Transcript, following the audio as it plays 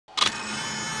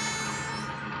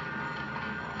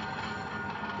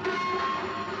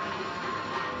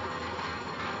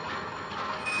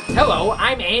Hello,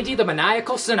 I'm Andy the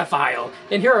Maniacal Cinephile,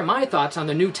 and here are my thoughts on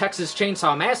the new Texas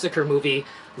Chainsaw Massacre movie,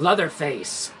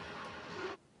 Leatherface.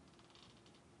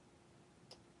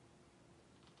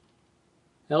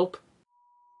 Help?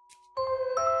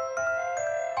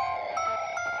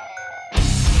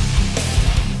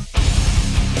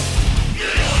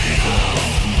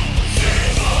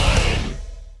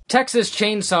 Texas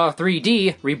Chainsaw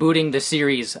 3D, rebooting the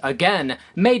series again,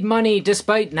 made money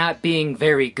despite not being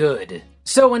very good.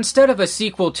 So instead of a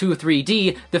sequel to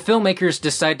 3D, the filmmakers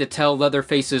decide to tell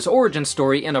Leatherface's origin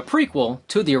story in a prequel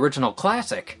to the original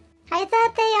classic. I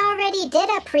thought they already did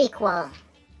a prequel.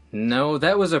 No,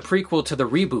 that was a prequel to the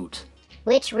reboot.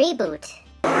 Which reboot?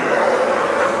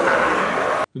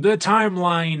 The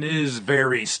timeline is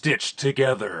very stitched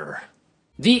together.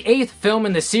 The 8th film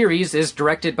in the series is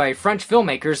directed by French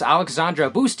filmmakers Alexandre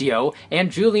Bustillo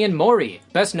and Julien Maury,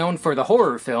 best known for the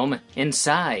horror film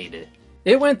Inside.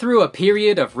 It went through a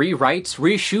period of rewrites,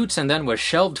 reshoots, and then was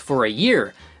shelved for a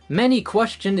year. Many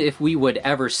questioned if we would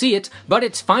ever see it, but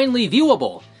it's finally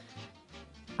viewable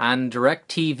on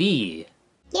DirecTV.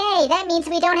 Yay, that means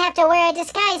we don't have to wear a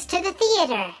disguise to the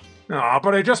theater. Aw,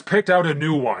 but I just picked out a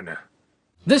new one.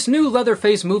 This new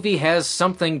Leatherface movie has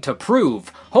something to prove.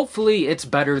 Hopefully it's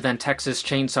better than Texas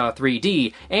Chainsaw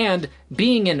 3D, and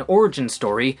being an origin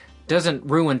story doesn't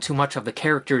ruin too much of the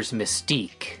character's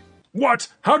mystique. What?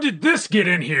 How did this get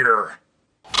in here?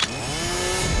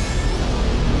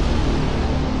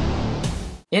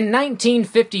 In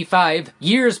 1955,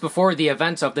 years before the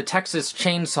events of the Texas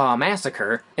Chainsaw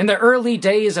Massacre, in the early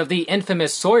days of the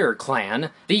infamous Sawyer clan,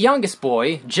 the youngest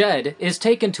boy, Jed, is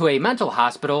taken to a mental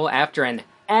hospital after an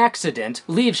accident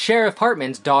leaves Sheriff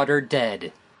Hartman's daughter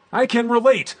dead. I can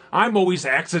relate. I'm always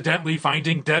accidentally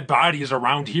finding dead bodies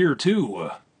around here, too.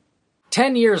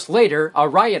 10 years later, a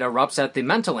riot erupts at the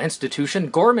mental institution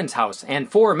Gorman's house, and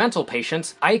 4 mental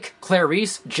patients, Ike,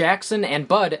 Clarice, Jackson, and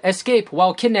Bud, escape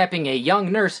while kidnapping a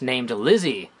young nurse named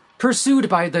Lizzie. Pursued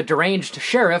by the deranged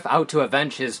sheriff out to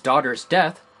avenge his daughter's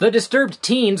death, the disturbed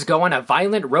teens go on a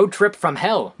violent road trip from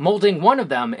hell, molding one of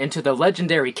them into the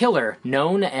legendary killer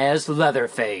known as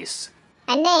Leatherface.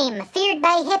 A name feared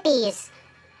by hippies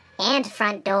and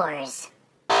front doors.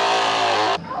 Look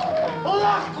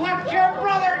what your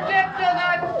brother did to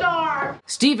that door!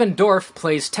 Stephen Dorff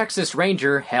plays Texas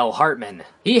Ranger Hal Hartman.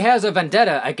 He has a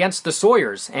vendetta against the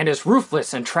Sawyers and is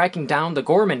ruthless in tracking down the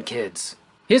Gorman kids.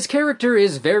 His character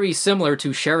is very similar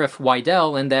to Sheriff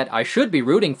Wydell in that I should be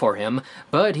rooting for him,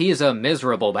 but he's a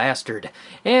miserable bastard.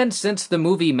 And since the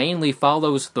movie mainly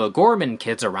follows the Gorman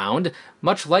kids around,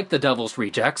 much like The Devil's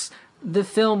Rejects, the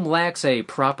film lacks a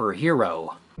proper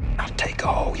hero. I'll take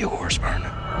all yours,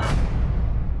 Verna.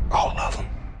 All of them.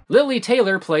 Lili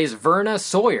Taylor plays Verna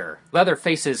Sawyer,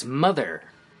 Leatherface's mother.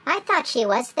 I thought she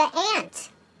was the aunt.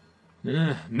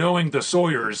 Knowing the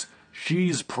Sawyers,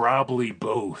 she's probably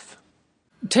both.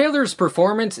 Taylor's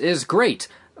performance is great,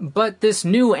 but this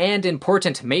new and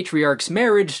important matriarch's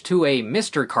marriage to a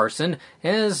Mr. Carson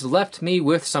has left me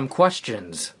with some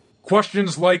questions.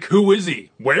 Questions like, who is he?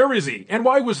 Where is he? And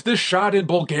why was this shot in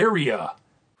Bulgaria?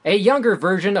 A younger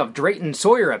version of Drayton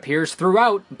Sawyer appears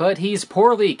throughout, but he's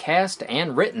poorly cast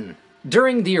and written.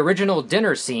 During the original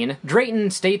dinner scene, Drayton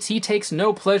states he takes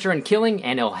no pleasure in killing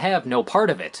and he'll have no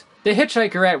part of it. The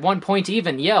hitchhiker at one point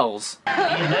even yells, You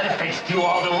Leatherface do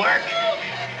all the work.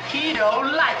 He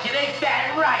don't like it, ain't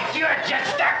that right? You're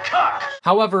just a cook!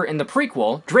 However, in the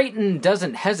prequel, Drayton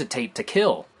doesn't hesitate to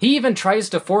kill. He even tries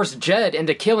to force Jed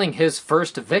into killing his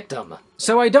first victim.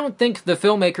 So I don't think the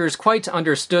filmmakers quite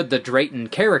understood the Drayton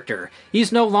character.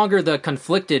 He's no longer the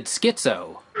conflicted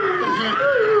schizo.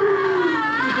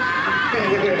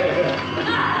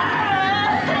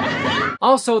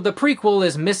 Also, the prequel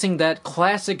is missing that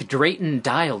classic Drayton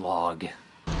dialogue.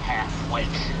 Half-wit.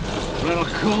 Little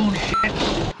coon shit.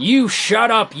 You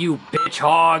shut up, you bitch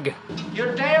hog!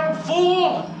 You damn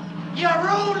fool! You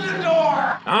ruined the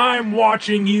door! I'm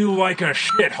watching you like a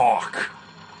shithawk.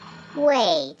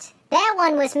 Wait, that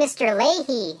one was Mr.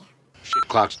 Leahy. Shit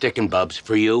clock sticking, Bubs,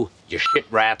 for you, your shit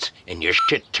rats, and your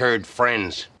shit turd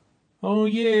friends. Oh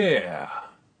yeah.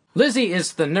 Lizzie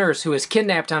is the nurse who is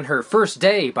kidnapped on her first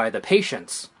day by the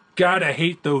patients. Gotta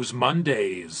hate those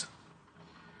Mondays.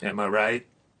 Am I right?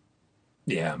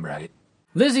 Yeah, I'm right.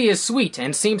 Lizzie is sweet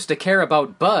and seems to care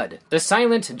about Bud, the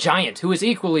silent giant who is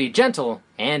equally gentle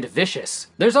and vicious.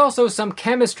 There's also some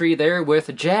chemistry there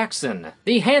with Jackson,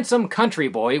 the handsome country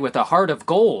boy with a heart of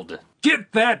gold.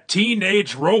 Get that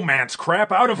teenage romance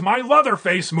crap out of my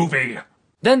Leatherface movie!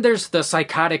 Then there's the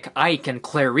psychotic Ike and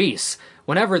Clarice.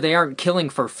 Whenever they aren't killing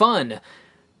for fun,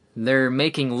 they're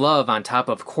making love on top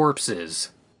of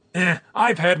corpses.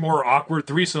 I've had more awkward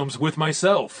threesomes with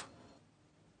myself.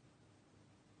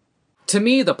 To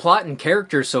me, the plot and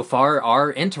characters so far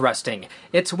are interesting.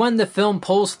 It's when the film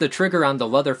pulls the trigger on the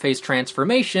Leatherface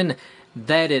transformation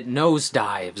that it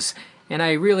nosedives, and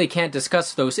I really can't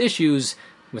discuss those issues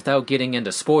without getting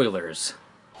into spoilers.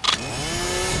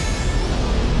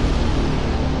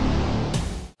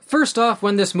 First off,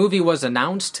 when this movie was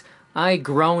announced, I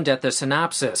groaned at the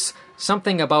synopsis.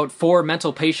 Something about 4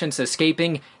 mental patients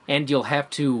escaping, and you'll have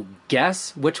to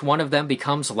guess which one of them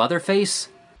becomes Leatherface?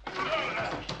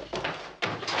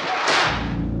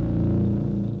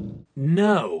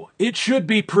 No, it should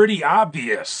be pretty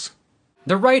obvious.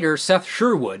 The writer, Seth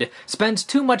Sherwood, spends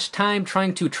too much time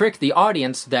trying to trick the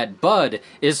audience that Bud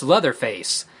is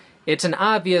Leatherface. It's an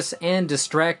obvious and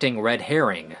distracting red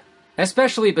herring.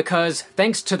 Especially because,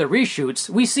 thanks to the reshoots,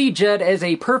 we see Jed as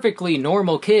a perfectly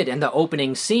normal kid in the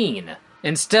opening scene.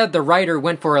 Instead, the writer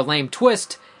went for a lame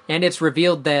twist, and it's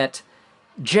revealed that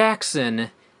Jackson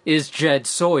is Jed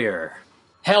Sawyer.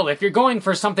 Hell, if you're going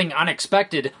for something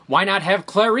unexpected, why not have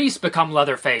Clarice become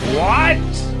Leatherface? What?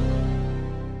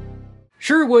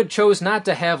 Sherwood chose not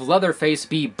to have Leatherface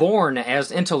be born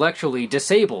as intellectually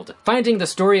disabled, finding the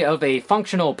story of a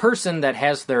functional person that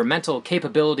has their mental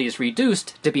capabilities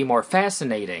reduced to be more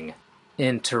fascinating.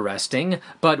 Interesting,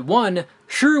 but 1,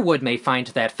 Sherwood may find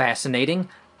that fascinating,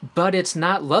 but it's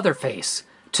not Leatherface.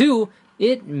 2,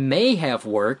 it may have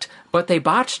worked, but they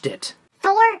botched it.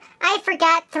 4, I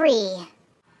forgot 3.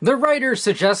 The writer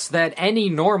suggests that any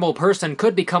normal person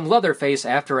could become Leatherface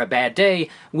after a bad day,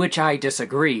 which I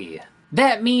disagree.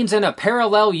 That means in a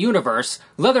parallel universe,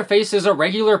 Leatherface is a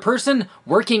regular person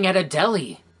working at a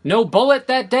deli. No bullet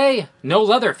that day, no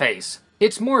Leatherface.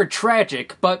 It's more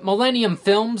tragic, but Millennium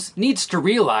Films needs to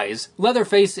realize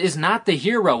Leatherface is not the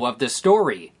hero of the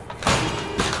story.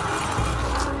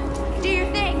 Do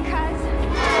your thing, cuz.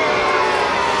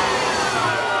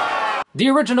 The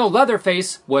original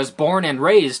Leatherface was born and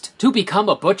raised to become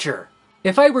a butcher.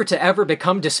 If I were to ever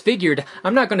become disfigured,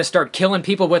 I'm not going to start killing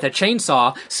people with a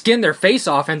chainsaw, skin their face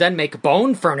off, and then make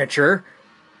bone furniture.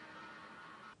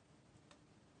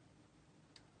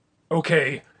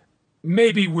 Okay,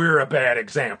 maybe we're a bad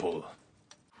example.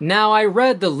 Now, I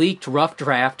read the leaked rough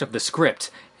draft of the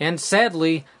script, and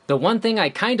sadly, the one thing I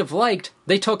kind of liked,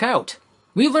 they took out.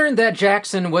 We learned that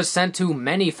Jackson was sent to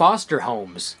many foster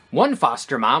homes. One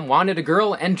foster mom wanted a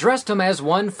girl and dressed him as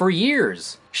one for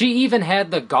years. She even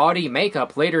had the gaudy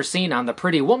makeup later seen on the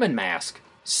Pretty Woman mask.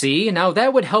 See, now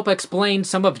that would help explain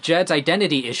some of Jed's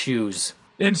identity issues.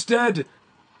 Instead,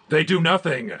 they do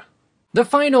nothing. The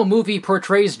final movie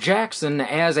portrays Jackson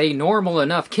as a normal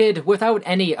enough kid without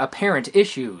any apparent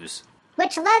issues.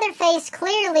 Which Leatherface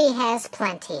clearly has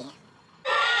plenty.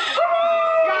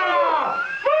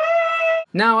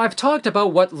 Now, I've talked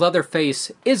about what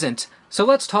Leatherface isn't, so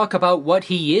let's talk about what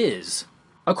he is.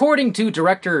 According to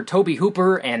director Tobe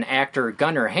Hooper and actor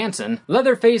Gunnar Hansen,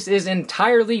 Leatherface is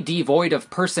entirely devoid of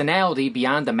personality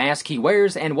beyond the mask he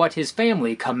wears and what his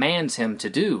family commands him to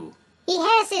do. He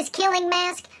has his killing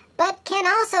mask, but can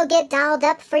also get dolled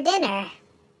up for dinner.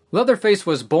 Leatherface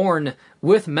was born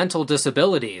with mental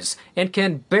disabilities and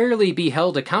can barely be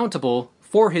held accountable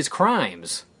for his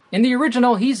crimes. In the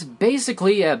original, he's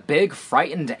basically a big,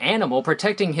 frightened animal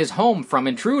protecting his home from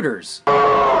intruders.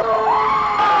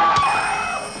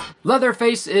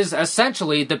 Leatherface is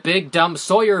essentially the big, dumb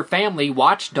Sawyer family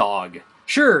watchdog.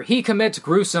 Sure, he commits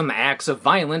gruesome acts of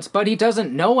violence, but he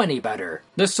doesn't know any better.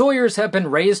 The Sawyers have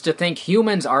been raised to think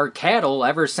humans are cattle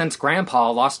ever since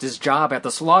Grandpa lost his job at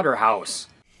the slaughterhouse.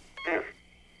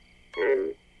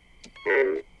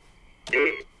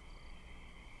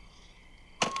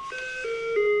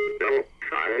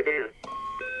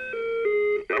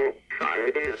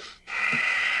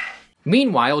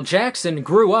 Meanwhile, Jackson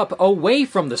grew up away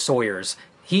from the Sawyers.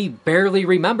 He barely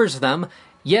remembers them,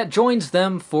 yet joins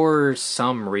them for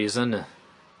some reason.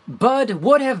 Bud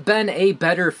would have been a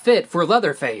better fit for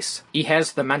Leatherface. He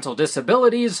has the mental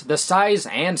disabilities, the size,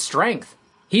 and strength.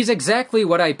 He's exactly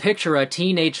what I picture a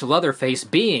teenage Leatherface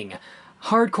being.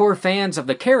 Hardcore fans of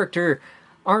the character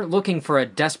aren't looking for a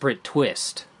desperate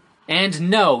twist. And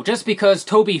no, just because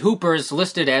Tobe Hooper is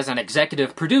listed as an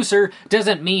executive producer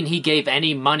doesn't mean he gave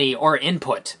any money or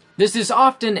input. This is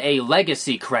often a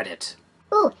legacy credit.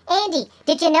 Ooh, Andy,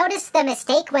 did you notice the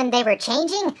mistake when they were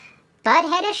changing? Bud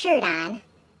had a shirt on,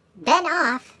 then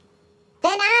off,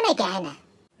 then on again.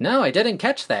 No, I didn't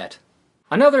catch that.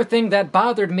 Another thing that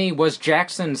bothered me was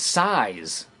Jackson's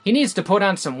size. He needs to put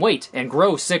on some weight and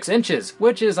grow 6 inches,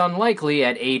 which is unlikely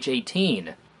at age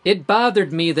 18. It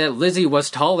bothered me that Lizzie was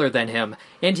taller than him,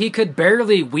 and he could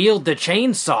barely wield the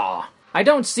chainsaw. I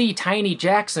don't see Tiny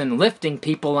Jackson lifting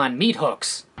people on meat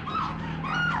hooks.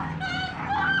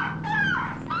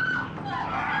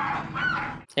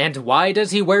 And why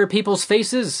does he wear people's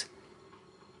faces?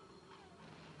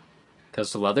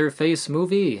 'Cause Leatherface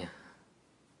movie.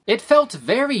 It felt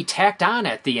very tacked on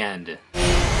at the end.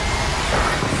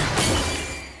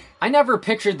 I never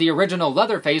pictured the original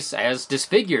Leatherface as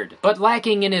disfigured, but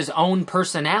lacking in his own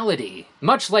personality.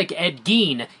 Much like Ed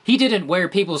Gein, he didn't wear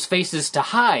people's faces to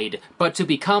hide, but to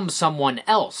become someone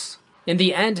else. In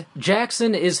the end,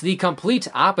 Jackson is the complete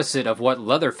opposite of what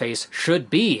Leatherface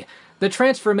should be. The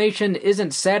transformation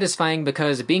isn't satisfying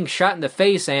because being shot in the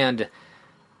face and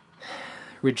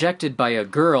rejected by a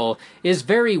girl is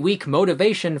very weak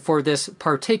motivation for this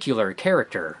particular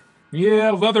character.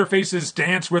 Yeah, Leatherface's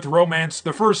dance with romance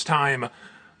the first time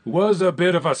was a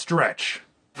bit of a stretch.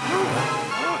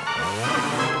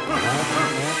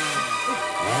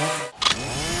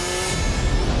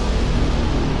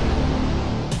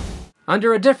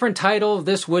 Under a different title,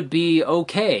 this would be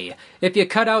okay. If you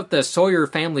cut out the Sawyer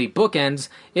family bookends,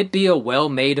 it'd be a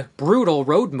well-made, brutal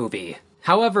road movie.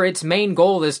 However, its main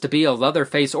goal is to be a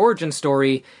Leatherface origin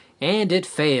story, and it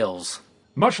fails.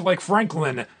 Much like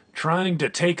Franklin trying to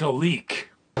take a leak.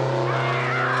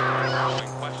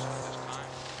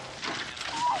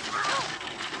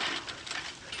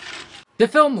 The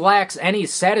film lacks any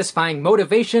satisfying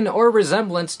motivation or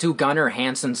resemblance to Gunnar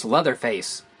Hansen's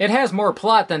Leatherface. It has more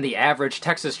plot than the average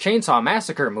Texas Chainsaw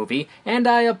Massacre movie, and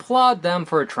I applaud them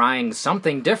for trying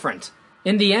something different.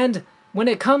 In the end, when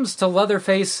it comes to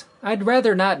Leatherface, I'd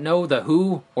rather not know the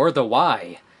who or the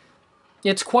why.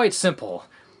 It's quite simple.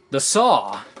 The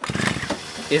Saw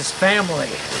is family.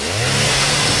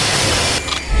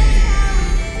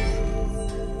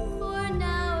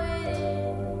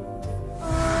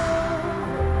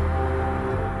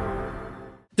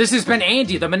 This has been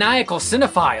Andy, the Maniacal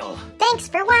Cinephile. Thanks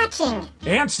for watching.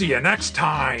 And see you next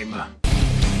time.